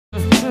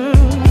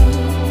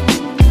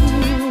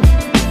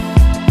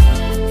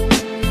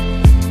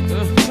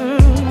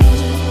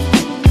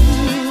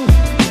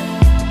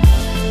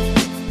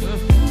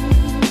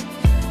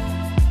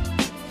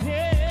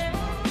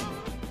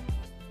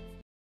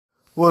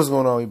What's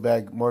going on? We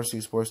back. Marcy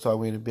Sports Talk.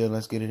 We in the building.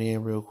 Let's get it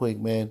in real quick,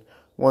 man.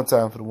 One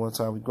time for the one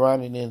time. We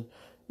grinding in.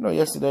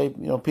 Yesterday,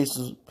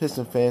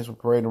 Piston fans were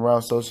parading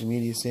around social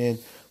media saying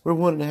we're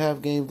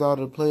 1.5 games out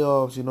of the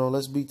playoffs.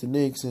 Let's beat the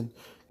Knicks and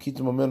keep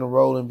the momentum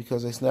rolling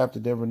because they snapped the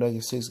Denver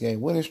Nuggets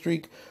 6-game winning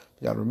streak.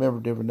 You got to remember,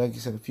 Denver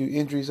Nuggets had a few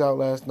injuries out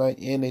last night,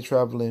 and they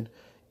traveling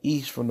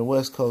east from the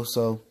West Coast.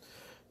 So,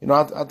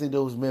 I think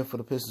that was meant for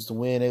the Pistons to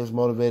win. They was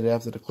motivated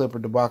after the Clipper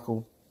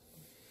debacle.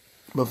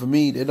 But for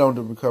me, they don't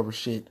recover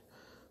shit.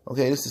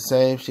 Okay, this is the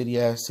same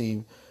shitty-ass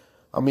team.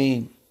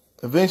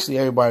 Eventually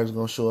everybody was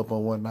going to show up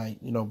on one night.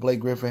 Blake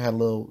Griffin had a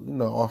little,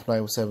 off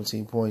night with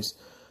 17 points.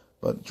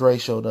 But Dre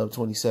showed up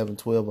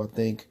 27-12, I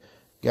think.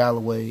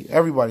 Galloway,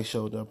 everybody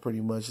showed up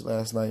pretty much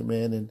last night,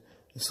 man. And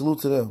salute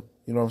to them.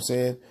 You know what I'm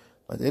saying?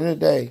 But at the end of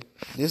the day,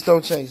 this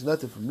don't change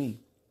nothing for me.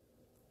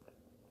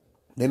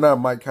 They're not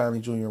Mike Conley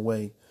Jr.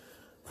 away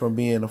from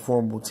being a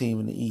formidable team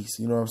in the East.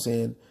 You know what I'm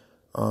saying?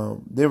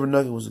 Denver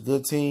Nuggets was a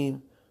good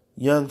team.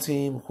 Young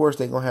team. Of course,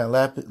 they're going to have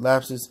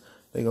lapses.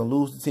 They're going to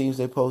lose the teams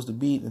they're supposed to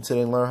beat until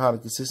they learn how to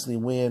consistently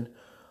win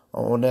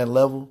on that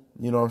level.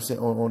 You know what I'm saying?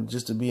 On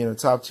just to be in a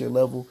top-tier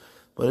level.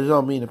 But it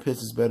don't mean the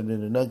Pistons better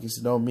than the Nuggets.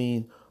 It don't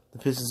mean the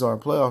Pistons are a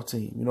playoff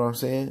team. You know what I'm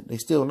saying? They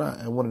still not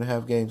at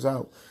 1.5 games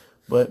out.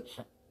 But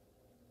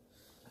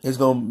it's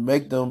going to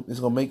make them, it's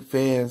going to make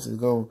fans,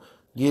 it's going to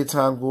give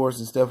Tom Gores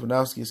and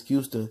Stefanowski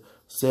excuse to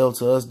sell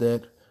to us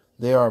that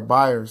they are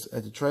buyers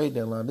at the trade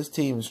deadline. This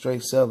team is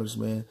straight sellers,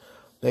 man.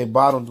 They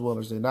bottom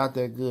dwellers. They're not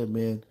that good,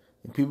 man.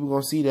 And people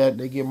going to see that.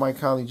 They get Mike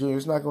Conley Jr.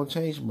 It's not going to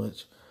change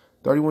much.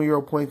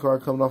 31-year-old point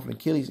guard coming off an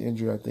Achilles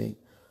injury, I think.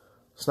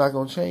 It's not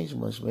going to change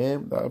much,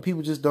 man.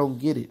 People just don't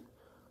get it.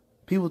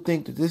 People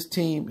think that this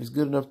team is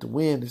good enough to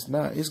win. It's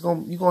not. You're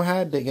going to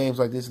have games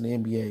like this in the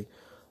NBA.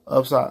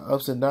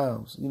 Ups and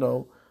downs.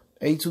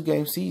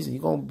 82-game season.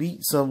 You're going to beat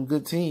some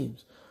good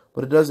teams.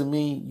 But it doesn't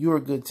mean you're a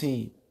good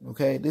team.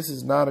 Okay? This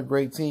is not a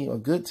great team, a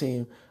good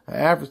team, an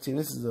average team.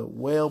 This is a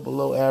well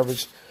below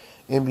average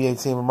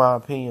NBA team, in my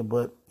opinion.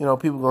 But,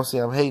 people going to say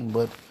I'm hating,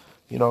 but,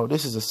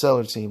 this is a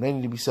seller team. They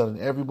need to be selling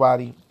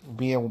everybody,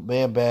 being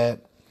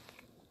bad.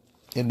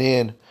 And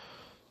then,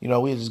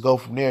 we just go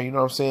from there, you know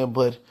what I'm saying?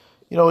 But,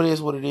 it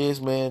is what it is,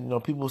 man.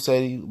 People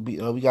say we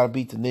got to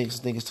beat the Knicks.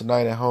 I think it's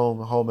tonight at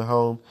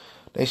home.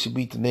 They should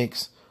beat the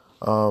Knicks.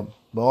 But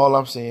all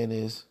I'm saying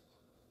is,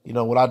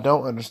 what I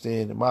don't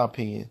understand, in my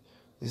opinion,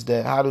 is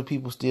that how do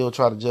people still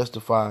try to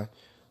justify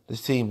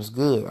this team is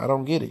good? I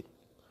don't get it.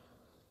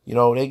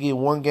 They get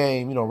one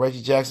game.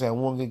 Reggie Jackson had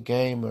one good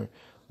game, or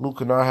Luke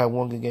Kennard had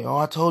one good game. Oh,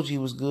 I told you he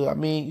was good.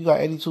 You got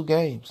 82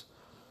 games.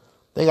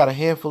 They got a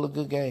handful of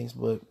good games,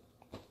 but,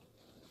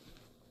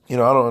 I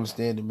don't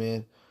understand it,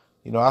 man.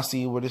 I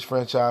see where this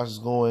franchise is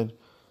going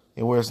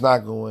and where it's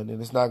not going, and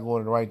it's not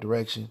going in the right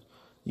direction.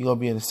 You're going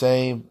to be in the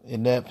same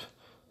inept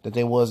that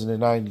they was in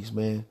the 90s,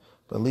 man.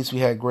 But at least we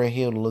had Grant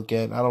Hill to look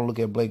at. I don't look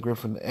at Blake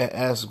Griffin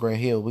as Grant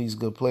Hill, but he's a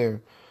good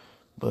player.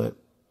 But,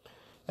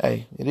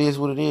 hey, it is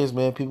what it is,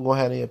 man. People going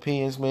to have their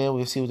opinions, man.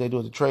 We'll see what they do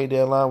at the trade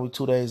deadline. We're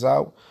 2 days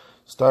out.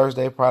 It's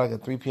Thursday, probably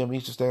at 3 p.m.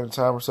 Eastern Standard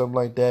Time or something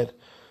like that.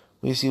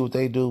 We'll see what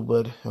they do.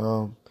 But if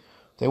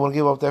they want to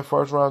give up that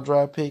first-round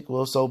draft pick,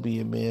 well, so be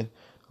it, man.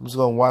 I'm just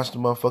going to watch the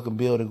motherfucking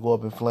building go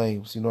up in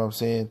flames. You know what I'm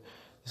saying?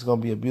 It's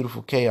going to be a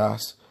beautiful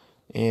chaos.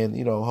 And,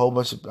 a whole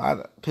bunch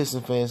of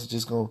Piston fans are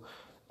just going to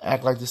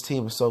act like this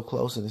team is so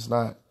close, and it's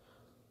not.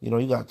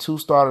 You got 2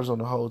 starters on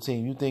the whole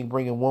team. You think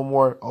bringing one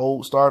more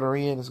old starter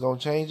in is going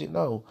to change it?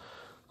 No.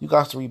 You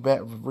got to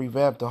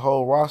revamp the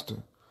whole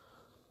roster.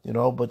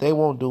 But they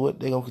won't do it.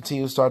 They're going to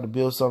continue to start to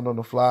build something on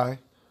the fly.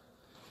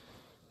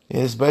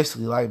 And it's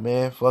basically like,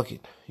 man, fuck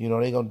it. They're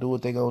going to do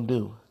what they're going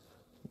to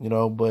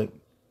do. But,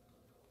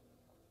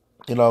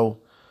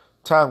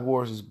 Tom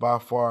Gores is by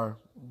far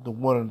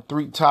one of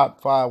the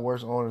top 5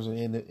 worst owners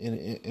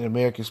in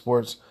American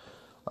sports,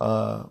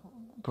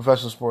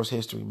 professional sports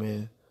history,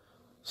 man.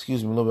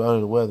 Excuse me, a little bit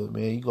under the weather,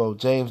 man. You go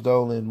James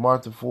Dolan,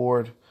 Martha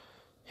Ford,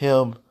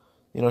 him.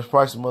 There's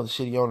probably some other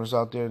shitty owners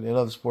out there in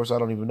other sports I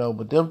don't even know.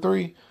 But them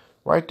 3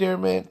 right there,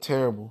 man,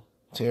 terrible.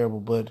 Terrible.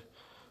 But,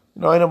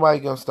 ain't nobody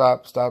going to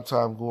stop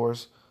Tom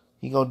Gores.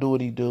 He going to do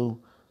what he do.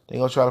 They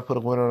going to try to put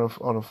a winner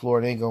on the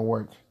floor. It ain't going to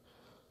work.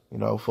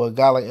 For a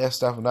guy like S.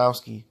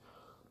 Stefanowski,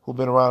 who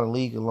been around the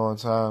league a long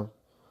time,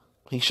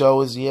 he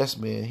show his yes,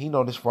 man. He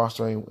know this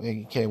roster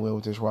can't win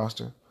with this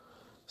roster.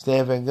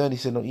 Stan Van Gundy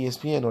said on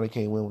ESPN know they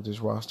can't win with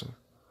this roster.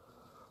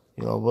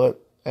 But,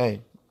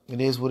 hey,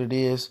 it is what it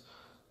is.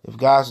 If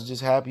guys are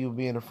just happy with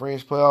being a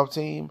fringe playoff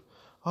team,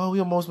 oh, we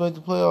almost made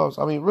the playoffs.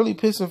 Really,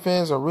 Piston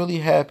fans are really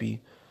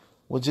happy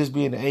with just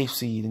being the 8th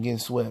seed and getting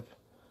swept.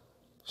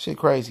 Shit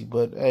crazy.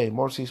 But, hey,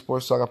 Marcy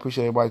Sports Talk, I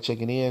appreciate everybody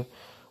checking in.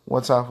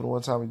 One time for the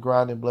one time we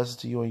grinding. Blessings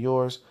to you and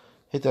yours.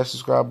 Hit that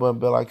subscribe button,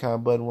 bell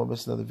icon button. Won't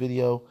miss another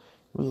video.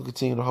 We're going to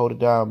continue to hold it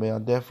down, man. I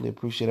definitely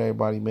appreciate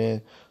everybody,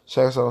 man.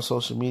 Check us out on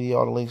social media.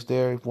 All the links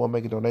there. If you want to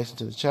make a donation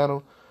to the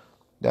channel,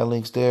 that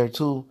link's there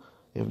too.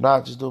 If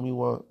not, just do me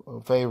one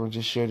favor and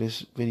just share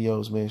this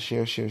videos, man.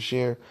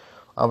 Share.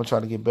 I'm going to try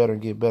to get better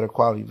and get better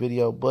quality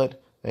video.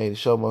 But, hey, the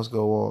show must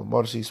go on.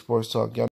 Motor City Sports Talk. Y'all